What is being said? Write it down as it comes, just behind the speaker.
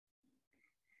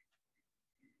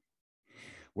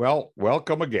Well,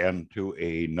 welcome again to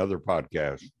another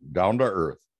podcast, Down to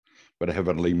Earth, but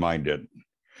Heavenly Minded.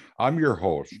 I'm your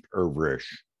host, Irv Risch.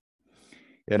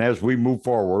 And as we move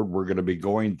forward, we're going to be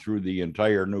going through the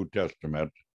entire New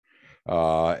Testament.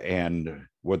 And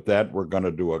with that, we're going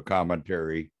to do a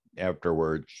commentary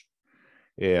afterwards.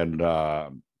 And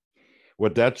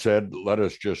with that said, let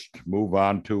us just move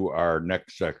on to our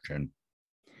next section.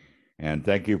 And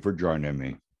thank you for joining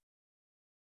me.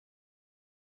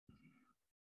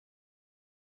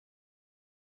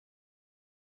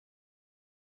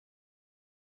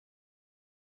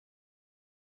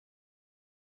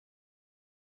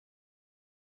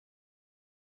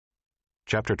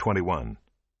 Chapter 21.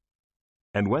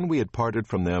 And when we had parted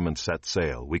from them and set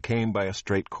sail, we came by a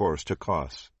straight course to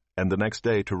Kos, and the next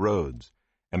day to Rhodes,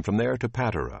 and from there to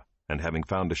Patara, and having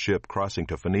found a ship crossing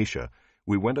to Phoenicia,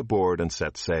 we went aboard and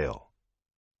set sail.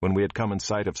 When we had come in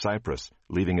sight of Cyprus,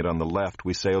 leaving it on the left,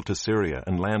 we sailed to Syria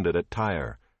and landed at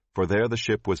Tyre, for there the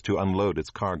ship was to unload its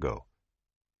cargo.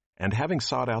 And having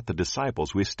sought out the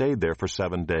disciples, we stayed there for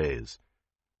 7 days.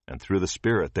 And through the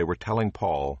Spirit they were telling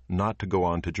Paul not to go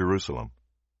on to Jerusalem.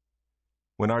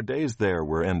 When our days there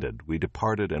were ended, we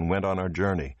departed and went on our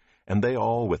journey, and they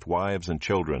all, with wives and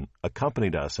children,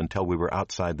 accompanied us until we were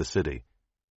outside the city.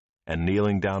 And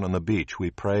kneeling down on the beach,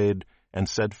 we prayed and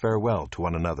said farewell to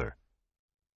one another.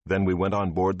 Then we went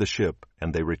on board the ship,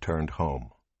 and they returned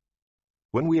home.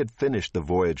 When we had finished the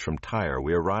voyage from Tyre,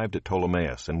 we arrived at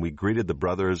Ptolemais, and we greeted the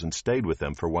brothers and stayed with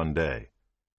them for 1 day.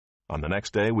 On the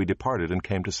next day we departed and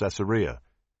came to Caesarea,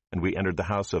 and we entered the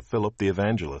house of Philip the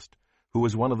evangelist, who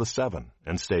was one of the 7,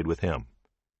 and stayed with him.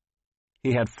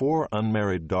 He had 4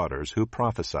 unmarried daughters who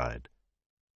prophesied.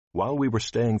 While we were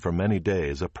staying for many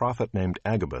days, a prophet named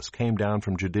Agabus came down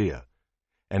from Judea,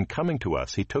 and coming to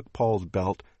us he took Paul's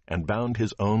belt and bound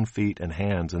his own feet and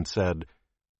hands and said,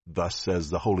 "Thus says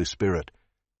the Holy Spirit,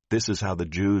 this is how the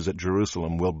Jews at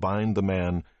Jerusalem will bind the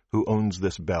man who owns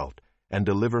this belt, and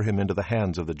deliver him into the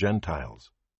hands of the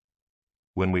Gentiles."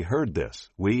 When we heard this,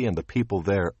 we and the people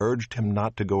there urged him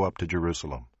not to go up to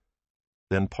Jerusalem.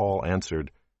 Then Paul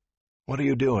answered, "What are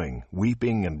you doing,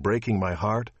 weeping and breaking my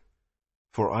heart?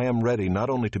 For I am ready not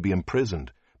only to be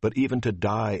imprisoned, but even to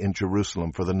die in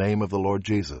Jerusalem for the name of the Lord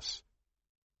Jesus."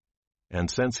 And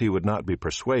since he would not be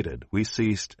persuaded, we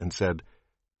ceased and said,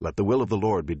 "Let the will of the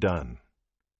Lord be done."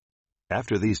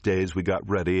 After these days we got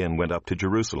ready and went up to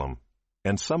Jerusalem.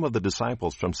 And some of the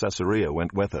disciples from Caesarea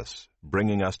went with us,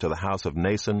 bringing us to the house of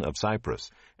Mnason of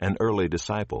Cyprus, an early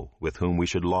disciple, with whom we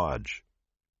should lodge.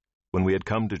 When we had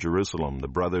come to Jerusalem, the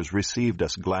brothers received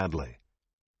us gladly.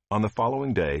 On the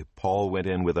following day, Paul went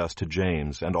in with us to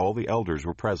James, and all the elders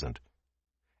were present.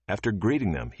 After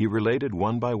greeting them, he related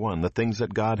one by one the things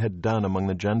that God had done among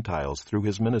the Gentiles through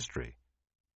his ministry.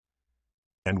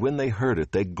 And when they heard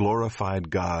it, they glorified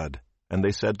God, and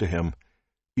they said to him,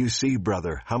 "You see,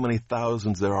 brother, how many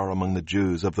thousands there are among the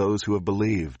Jews of those who have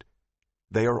believed.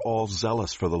 They are all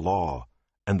zealous for the law,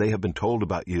 and they have been told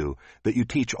about you, that you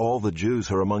teach all the Jews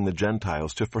who are among the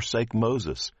Gentiles to forsake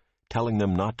Moses, telling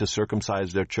them not to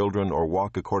circumcise their children or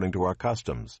walk according to our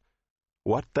customs.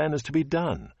 What then is to be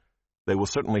done? They will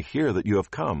certainly hear that you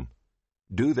have come.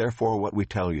 Do therefore what we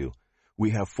tell you. We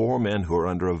have 4 men who are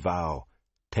under a vow.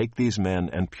 Take these men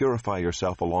and purify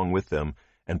yourself along with them,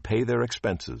 and pay their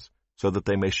expenses, so that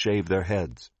they may shave their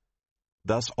heads.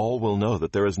 Thus all will know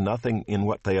that there is nothing in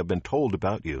what they have been told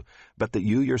about you, but that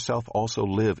you yourself also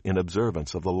live in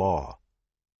observance of the law.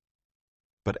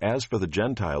 But as for the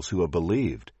Gentiles who have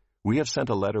believed, we have sent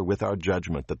a letter with our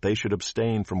judgment that they should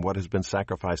abstain from what has been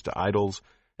sacrificed to idols,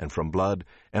 and from blood,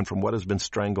 and from what has been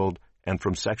strangled, and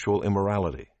from sexual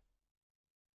immorality."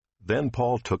 Then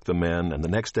Paul took the men, and the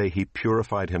next day he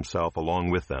purified himself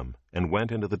along with them, and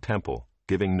went into the temple,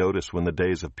 giving notice when the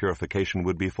days of purification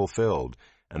would be fulfilled,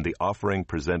 and the offering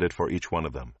presented for each one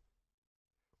of them.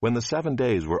 When the 7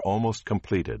 days were almost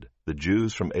completed, the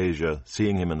Jews from Asia,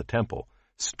 seeing him in the temple,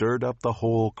 stirred up the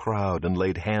whole crowd and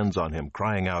laid hands on him,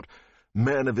 crying out,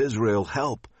 "Men of Israel,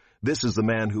 help! This is the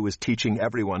man who is teaching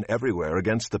everyone everywhere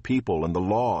against the people and the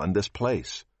law and this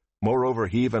place. Moreover,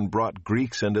 he even brought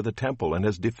Greeks into the temple and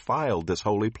has defiled this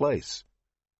holy place."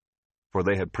 For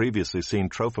they had previously seen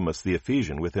Trophimus the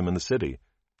Ephesian with him in the city,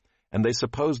 and they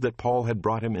supposed that Paul had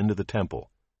brought him into the temple.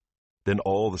 Then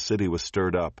all the city was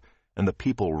stirred up, and the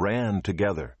people ran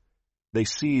together. They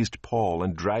seized Paul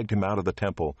and dragged him out of the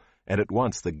temple, and at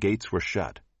once the gates were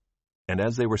shut. And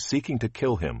as they were seeking to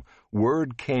kill him,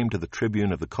 word came to the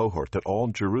tribune of the cohort that all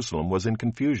Jerusalem was in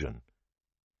confusion.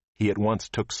 He at once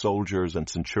took soldiers and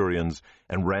centurions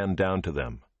and ran down to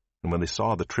them, and when they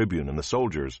saw the tribune and the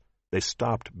soldiers, they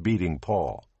stopped beating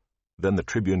Paul. Then the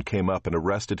tribune came up and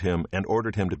arrested him and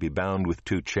ordered him to be bound with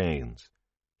 2 chains.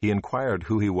 He inquired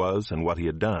who he was and what he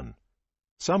had done.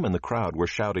 Some in the crowd were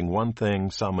shouting one thing,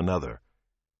 some another.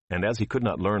 And as he could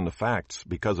not learn the facts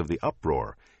because of the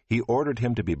uproar, he ordered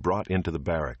him to be brought into the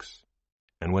barracks.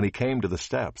 And when he came to the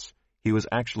steps, he was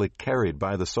actually carried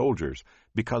by the soldiers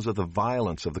because of the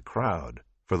violence of the crowd,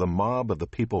 for the mob of the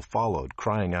people followed,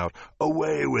 crying out,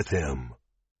 "Away with him!"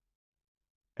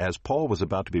 As Paul was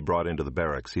about to be brought into the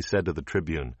barracks, he said to the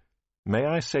tribune, "May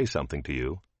I say something to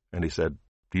you?" And he said,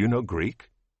 "Do you know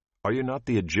Greek? Are you not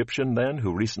the Egyptian, then,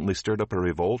 who recently stirred up a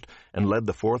revolt and led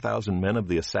the 4,000 men of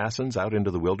the assassins out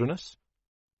into the wilderness?"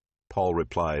 Paul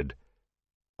replied,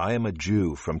 "I am a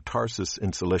Jew from Tarsus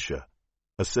in Cilicia,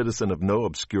 a citizen of no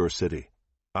obscure city.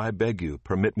 I beg you,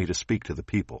 permit me to speak to the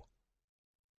people."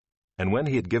 And when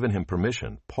he had given him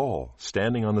permission, Paul,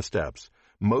 standing on the steps,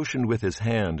 motioned with his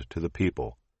hand to the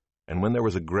people. And when there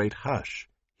was a great hush,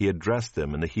 he addressed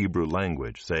them in the Hebrew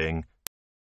language, saying,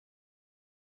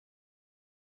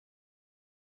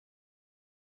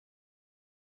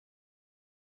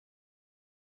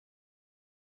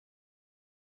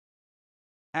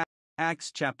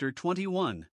 Acts chapter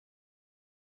 21.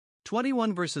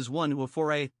 21 verses 1 to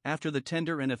 4a. After the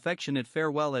tender and affectionate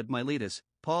farewell at Miletus,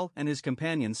 Paul and his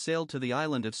companions sailed to the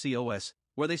island of Cos,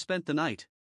 where they spent the night.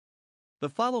 The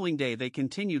following day they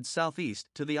continued southeast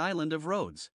to the island of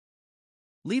Rhodes.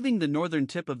 Leaving the northern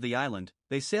tip of the island,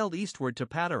 they sailed eastward to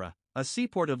Patara, a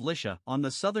seaport of Lycia on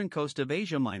the southern coast of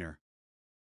Asia Minor.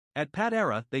 At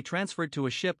Patara they transferred to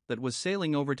a ship that was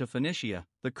sailing over to Phoenicia,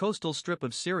 the coastal strip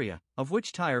of Syria, of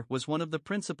which Tyre was one of the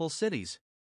principal cities.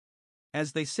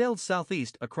 As they sailed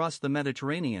southeast across the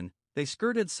Mediterranean, they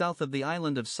skirted south of the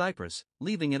island of Cyprus,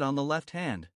 leaving it on the left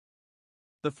hand.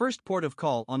 The first port of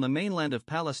call on the mainland of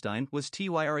Palestine was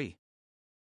Tyre.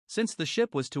 Since the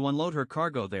ship was to unload her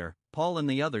cargo there, Paul and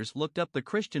the others looked up the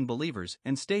Christian believers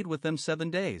and stayed with them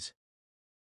 7 days.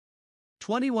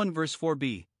 21 verse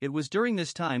 4b. It was during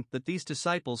this time that these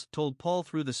disciples told Paul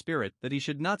through the Spirit that he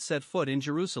should not set foot in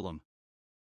Jerusalem.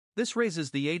 This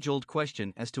raises the age-old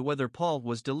question as to whether Paul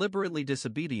was deliberately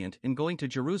disobedient in going to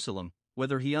Jerusalem,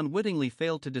 whether he unwittingly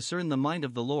failed to discern the mind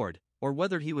of the Lord, or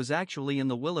whether he was actually in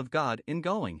the will of God in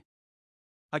going.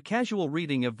 A casual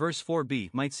reading of verse 4b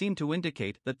might seem to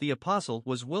indicate that the apostle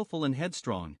was willful and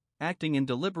headstrong, acting in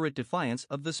deliberate defiance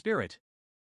of the Spirit.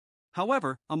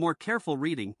 However, a more careful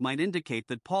reading might indicate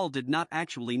that Paul did not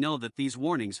actually know that these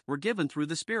warnings were given through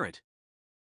the Spirit.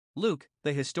 Luke,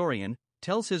 the historian,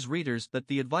 tells his readers that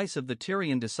the advice of the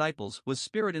Tyrian disciples was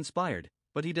Spirit-inspired,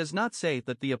 but he does not say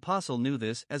that the apostle knew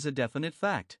this as a definite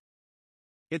fact.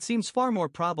 It seems far more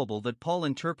probable that Paul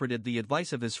interpreted the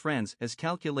advice of his friends as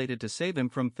calculated to save him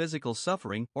from physical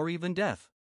suffering or even death.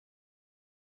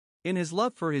 In his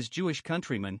love for his Jewish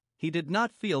countrymen, he did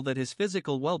not feel that his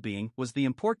physical well-being was the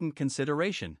important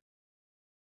consideration.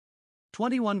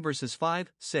 21 verses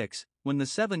 5, 6. When the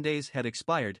 7 days had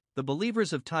expired, the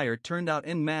believers of Tyre turned out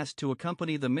en masse to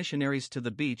accompany the missionaries to the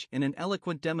beach in an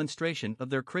eloquent demonstration of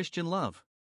their Christian love.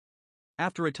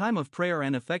 After a time of prayer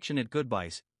and affectionate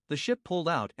goodbyes, the ship pulled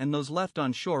out and those left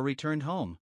on shore returned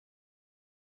home.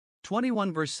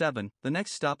 21 verse 7. The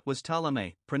next stop was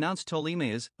Ptolemy, pronounced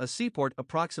Ptolemais, a seaport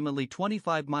approximately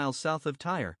 25 miles south of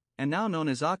Tyre, and now known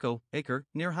as Akko, Acre,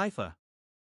 near Haifa.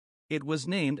 It was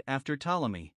named after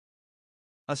Ptolemy.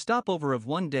 A stopover of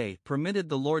 1 day permitted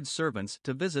the Lord's servants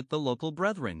to visit the local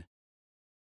brethren.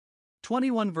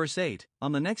 21 verse 8.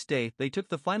 On the next day they took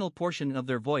the final portion of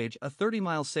their voyage, a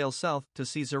 30-mile sail south to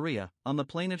Caesarea, on the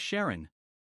plain of Sharon.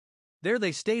 There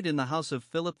they stayed in the house of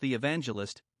Philip the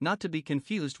evangelist, not to be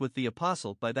confused with the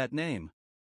apostle by that name.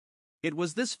 It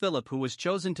was this Philip who was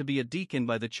chosen to be a deacon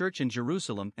by the church in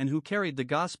Jerusalem and who carried the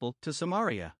gospel to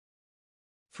Samaria.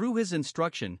 Through his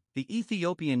instruction, the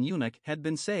Ethiopian eunuch had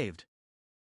been saved.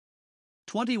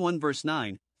 21 verse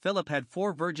 9. Philip had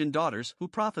 4 virgin daughters who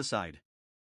prophesied.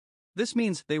 This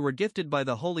means they were gifted by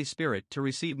the Holy Spirit to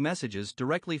receive messages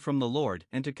directly from the Lord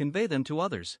and to convey them to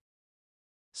others.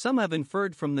 Some have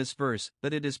inferred from this verse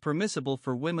that it is permissible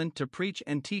for women to preach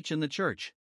and teach in the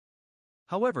church.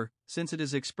 However, since it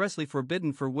is expressly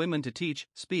forbidden for women to teach,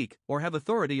 speak, or have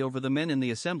authority over the men in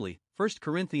the assembly, 1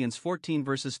 Corinthians 14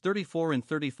 verses 34 and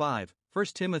 35, 1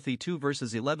 Timothy 2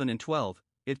 verses 11 and 12,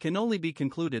 it can only be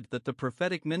concluded that the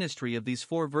prophetic ministry of these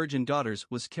 4 virgin daughters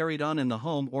was carried on in the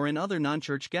home or in other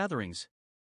non-church gatherings.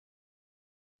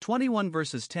 21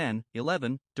 verses 10,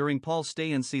 11. During Paul's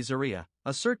stay in Caesarea,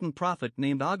 a certain prophet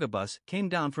named Agabus came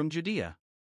down from Judea.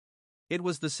 It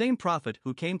was the same prophet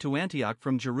who came to Antioch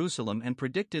from Jerusalem and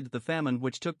predicted the famine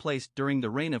which took place during the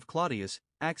reign of Claudius,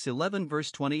 Acts 11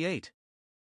 verse 28.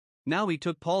 Now he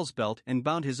took Paul's belt and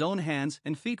bound his own hands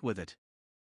and feet with it.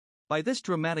 By this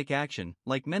dramatic action,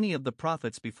 like many of the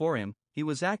prophets before him, he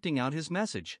was acting out his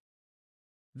message.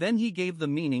 Then he gave the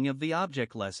meaning of the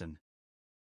object lesson.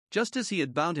 Just as he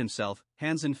had bound himself,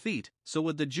 hands and feet, so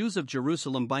would the Jews of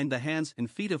Jerusalem bind the hands and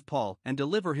feet of Paul and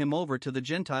deliver him over to the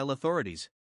Gentile authorities.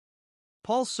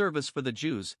 Paul's service for the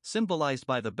Jews, symbolized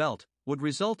by the belt, would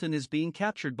result in his being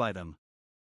captured by them.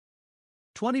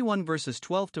 21 verses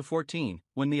 12 to 14.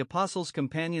 When the apostles'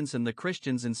 companions and the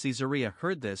Christians in Caesarea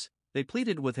heard this, they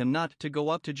pleaded with him not to go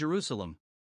up to Jerusalem.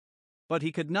 But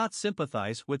he could not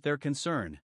sympathize with their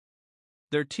concern.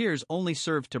 Their tears only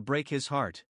served to break his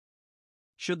heart.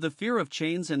 Should the fear of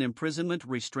chains and imprisonment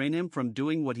restrain him from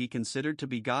doing what he considered to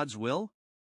be God's will?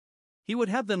 He would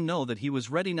have them know that he was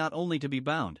ready not only to be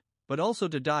bound, but also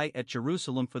to die at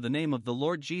Jerusalem for the name of the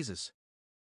Lord Jesus.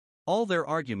 All their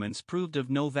arguments proved of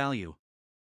no value.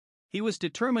 He was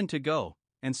determined to go,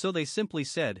 and so they simply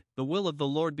said, "The will of the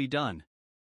Lord be done."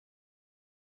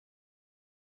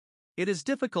 It is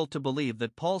difficult to believe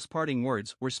that Paul's parting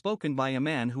words were spoken by a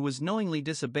man who was knowingly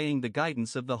disobeying the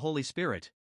guidance of the Holy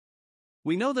Spirit.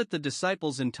 We know that the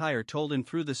disciples in Tyre told him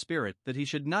through the Spirit that he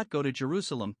should not go to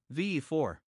Jerusalem, v.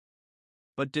 4.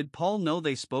 But did Paul know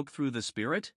they spoke through the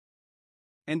Spirit?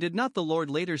 And did not the Lord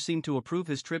later seem to approve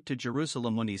his trip to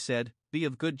Jerusalem when he said, "Be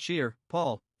of good cheer,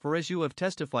 Paul, for as you have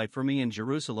testified for me in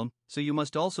Jerusalem, so you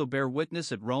must also bear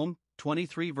witness at Rome,"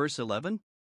 23 verse 11?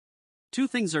 Two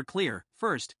things are clear.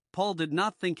 First, Paul did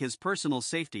not think his personal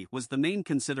safety was the main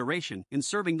consideration in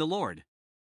serving the Lord.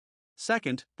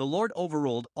 Second, the Lord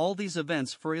overruled all these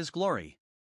events for his glory.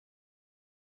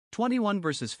 21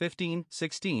 verses 15,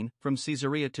 16. From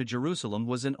Caesarea to Jerusalem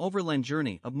was an overland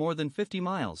journey of more than 50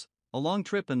 miles, a long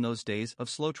trip in those days of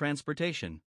slow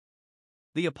transportation.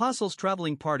 The apostles'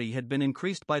 traveling party had been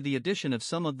increased by the addition of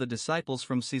some of the disciples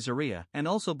from Caesarea and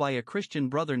also by a Christian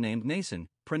brother named Nason,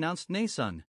 pronounced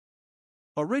Nason.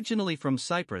 Originally from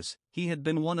Cyprus, he had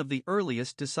been one of the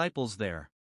earliest disciples there.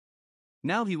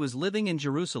 Now he was living in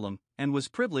Jerusalem, and was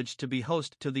privileged to be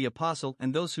host to the apostle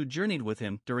and those who journeyed with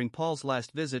him during Paul's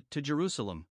last visit to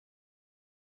Jerusalem.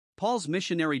 Paul's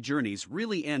missionary journeys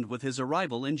really end with his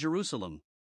arrival in Jerusalem.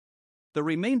 The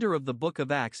remainder of the book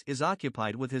of Acts is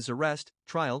occupied with his arrest,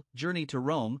 trial, journey to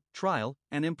Rome, trial,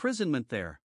 and imprisonment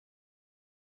there.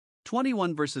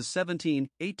 21 verses 17,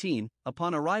 18.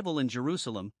 Upon arrival in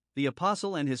Jerusalem, the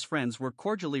apostle and his friends were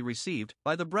cordially received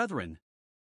by the brethren.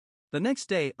 The next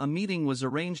day a meeting was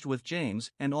arranged with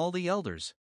James and all the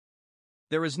elders.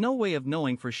 There is no way of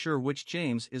knowing for sure which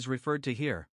James is referred to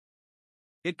here.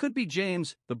 It could be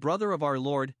James, the brother of our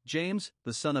Lord, James,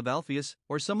 the son of Alphaeus,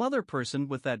 or some other person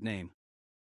with that name.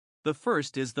 The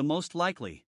first is the most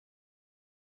likely.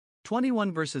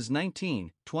 21 verses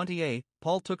 19, 20a.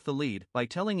 Paul took the lead by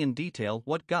telling in detail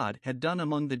what God had done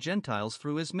among the Gentiles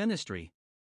through his ministry.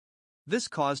 This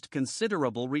caused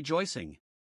considerable rejoicing.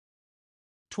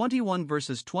 21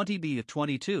 verses 20b to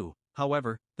 22.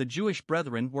 However, the Jewish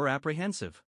brethren were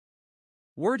apprehensive.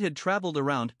 Word had traveled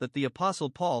around that the apostle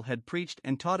Paul had preached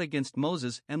and taught against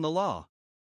Moses and the law.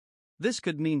 This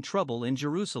could mean trouble in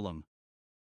Jerusalem.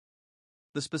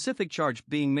 The specific charge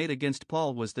being made against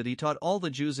Paul was that he taught all the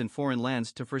Jews in foreign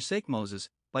lands to forsake Moses,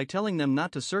 by telling them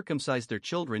not to circumcise their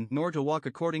children nor to walk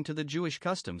according to the Jewish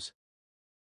customs.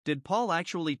 Did Paul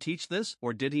actually teach this,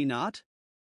 or did he not?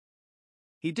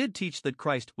 He did teach that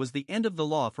Christ was the end of the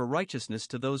law for righteousness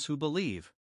to those who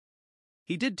believe.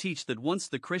 He did teach that once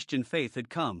the Christian faith had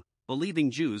come,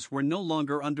 believing Jews were no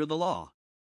longer under the law.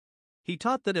 He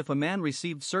taught that if a man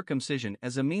received circumcision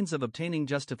as a means of obtaining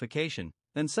justification,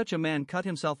 then such a man cut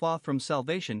himself off from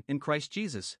salvation in Christ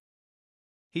Jesus.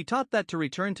 He taught that to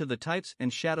return to the types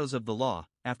and shadows of the law,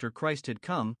 after Christ had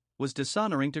come, was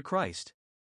dishonoring to Christ.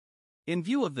 In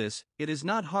view of this, it is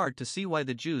not hard to see why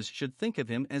the Jews should think of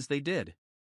him as they did.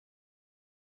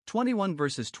 21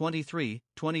 verses 23,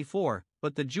 24.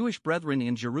 But the Jewish brethren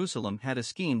in Jerusalem had a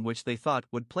scheme which they thought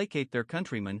would placate their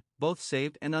countrymen, both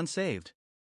saved and unsaved.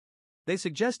 They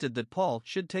suggested that Paul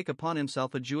should take upon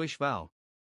himself a Jewish vow.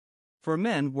 For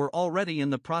men were already in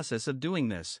the process of doing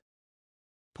this.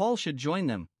 Paul should join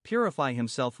them, purify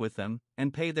himself with them,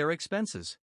 and pay their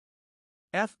expenses.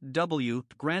 F. W.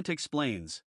 Grant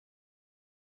explains.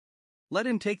 Let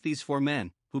him take these 4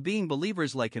 men, who being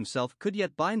believers like himself could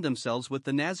yet bind themselves with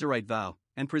the Nazirite vow,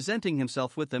 and presenting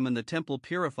himself with them in the temple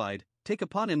purified, take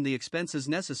upon him the expenses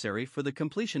necessary for the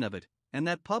completion of it, and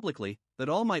that publicly, that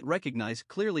all might recognize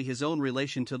clearly his own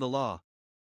relation to the law.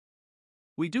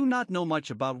 We do not know much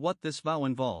about what this vow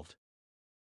involved.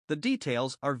 The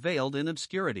details are veiled in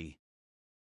obscurity.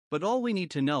 But all we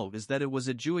need to know is that it was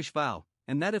a Jewish vow,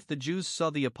 and that if the Jews saw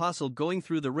the apostle going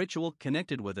through the ritual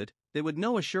connected with it, they would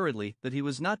know assuredly that he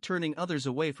was not turning others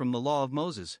away from the law of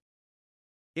Moses.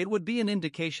 It would be an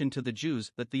indication to the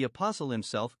Jews that the apostle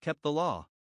himself kept the law.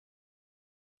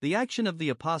 The action of the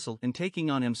apostle in taking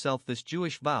on himself this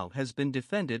Jewish vow has been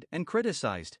defended and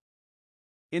criticized.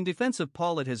 In defense of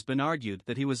Paul, it has been argued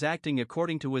that he was acting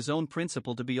according to his own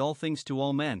principle to be all things to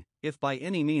all men, if by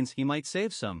any means he might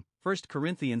save some. 1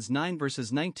 Corinthians 9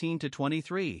 verses 19 to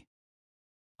 23.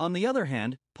 On the other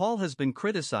hand, Paul has been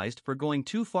criticized for going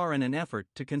too far in an effort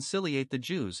to conciliate the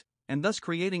Jews, and thus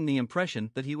creating the impression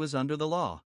that he was under the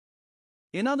law.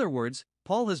 In other words,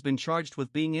 Paul has been charged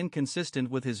with being inconsistent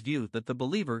with his view that the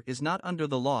believer is not under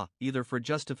the law, either for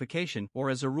justification or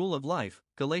as a rule of life,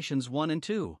 Galatians 1 and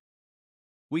 2.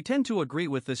 We tend to agree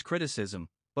with this criticism,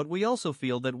 but we also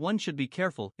feel that one should be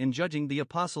careful in judging the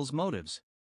apostle's motives.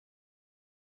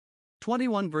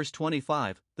 21 verse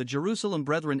 25, the Jerusalem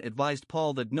brethren advised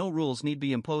Paul that no rules need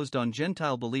be imposed on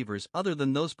Gentile believers other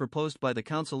than those proposed by the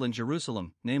council in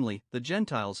Jerusalem, namely, the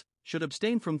Gentiles should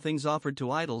abstain from things offered to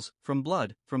idols, from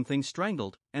blood, from things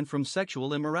strangled, and from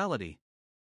sexual immorality.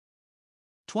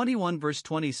 21 verse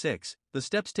 26, the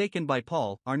steps taken by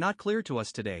Paul are not clear to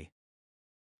us today.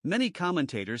 Many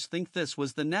commentators think this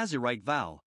was the Nazirite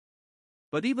vow.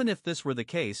 But even if this were the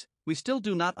case, we still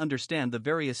do not understand the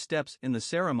various steps in the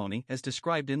ceremony as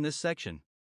described in this section.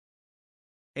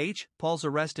 H. Paul's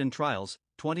arrest and trials,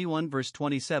 21 verse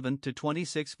 27 to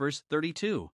 26 verse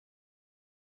 32.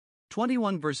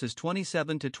 21 verses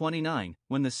 27 to 29,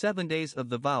 when the 7 days of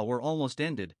the vow were almost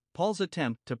ended, Paul's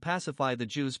attempt to pacify the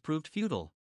Jews proved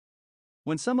futile.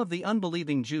 When some of the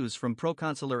unbelieving Jews from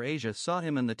proconsular Asia saw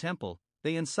him in the temple,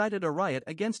 they incited a riot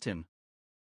against him.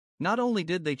 Not only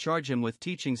did they charge him with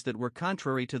teachings that were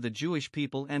contrary to the Jewish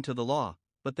people and to the law,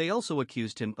 but they also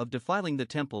accused him of defiling the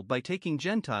temple by taking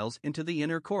Gentiles into the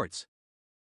inner courts.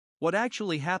 What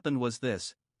actually happened was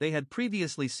this: they had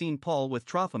previously seen Paul with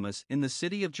Trophimus in the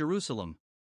city of Jerusalem.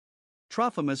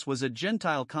 Trophimus was a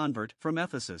Gentile convert from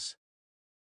Ephesus.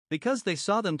 Because they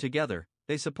saw them together,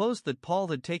 they supposed that Paul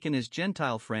had taken his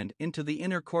Gentile friend into the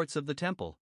inner courts of the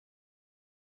temple.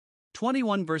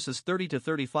 21 verses 30 to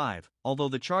 35, although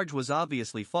the charge was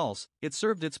obviously false, it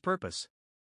served its purpose.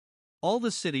 All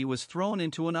the city was thrown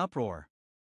into an uproar.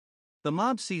 The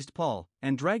mob seized Paul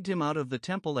and dragged him out of the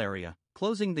temple area,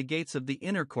 closing the gates of the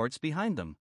inner courts behind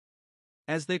them.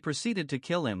 As they proceeded to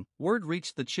kill him, word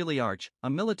reached the Chiliarch, a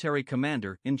military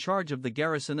commander in charge of the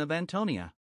garrison of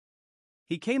Antonia.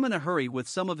 He came in a hurry with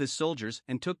some of his soldiers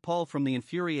and took Paul from the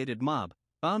infuriated mob,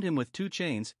 bound him with 2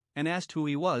 chains, and asked who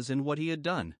he was and what he had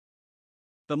done.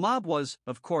 The mob was,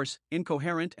 of course,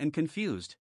 incoherent and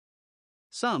confused.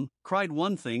 Some cried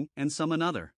one thing and some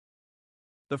another.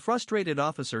 The frustrated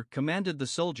officer commanded the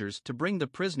soldiers to bring the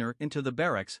prisoner into the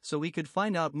barracks so he could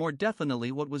find out more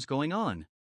definitely what was going on.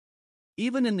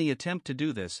 Even in the attempt to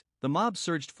do this, the mob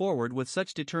surged forward with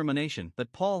such determination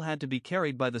that Paul had to be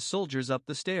carried by the soldiers up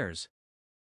the stairs.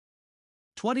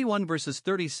 21 verses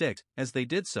 36, as they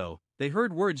did so, they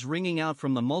heard words ringing out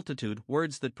from the multitude,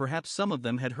 words that perhaps some of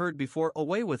them had heard before.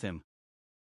 Away with him.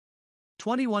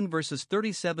 21 verses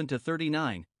 37 to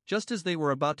 39, just as they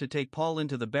were about to take Paul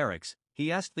into the barracks,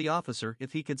 he asked the officer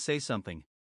if he could say something.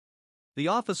 The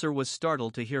officer was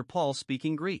startled to hear Paul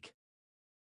speaking Greek.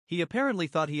 He apparently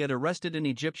thought he had arrested an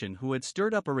Egyptian who had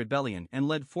stirred up a rebellion and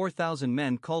led 4,000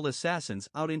 men called assassins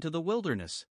out into the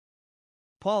wilderness.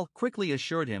 Paul quickly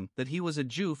assured him that he was a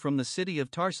Jew from the city of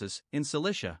Tarsus, in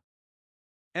Cilicia.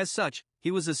 As such,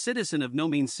 he was a citizen of no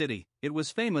mean city. It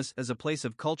was famous as a place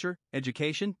of culture,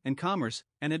 education, and commerce,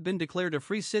 and had been declared a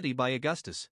free city by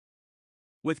Augustus.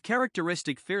 With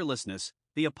characteristic fearlessness,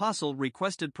 the apostle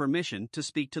requested permission to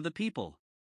speak to the people.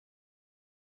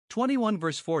 21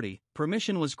 verse 40,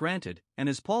 permission was granted, and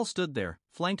as Paul stood there,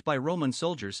 flanked by Roman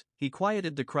soldiers, he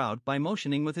quieted the crowd by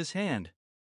motioning with his hand.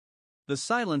 The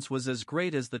silence was as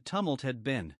great as the tumult had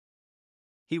been.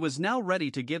 He was now ready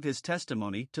to give his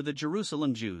testimony to the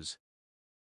Jerusalem Jews.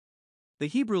 The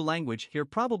Hebrew language here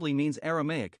probably means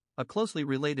Aramaic, a closely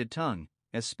related tongue,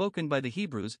 as spoken by the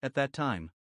Hebrews at that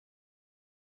time.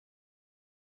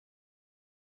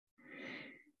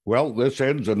 Well, this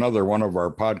ends another one of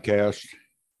our podcasts.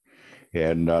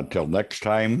 And until next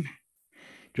time,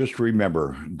 just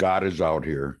remember, God is out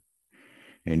here.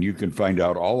 And you can find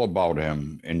out all about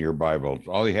him in your Bibles.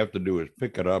 All you have to do is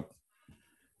pick it up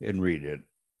and read it.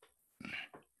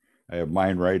 I have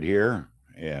mine right here.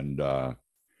 And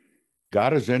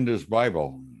God is in this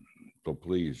Bible. So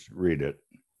please read it.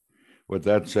 With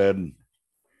that said,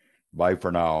 bye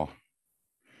for now.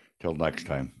 Till next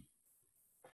time.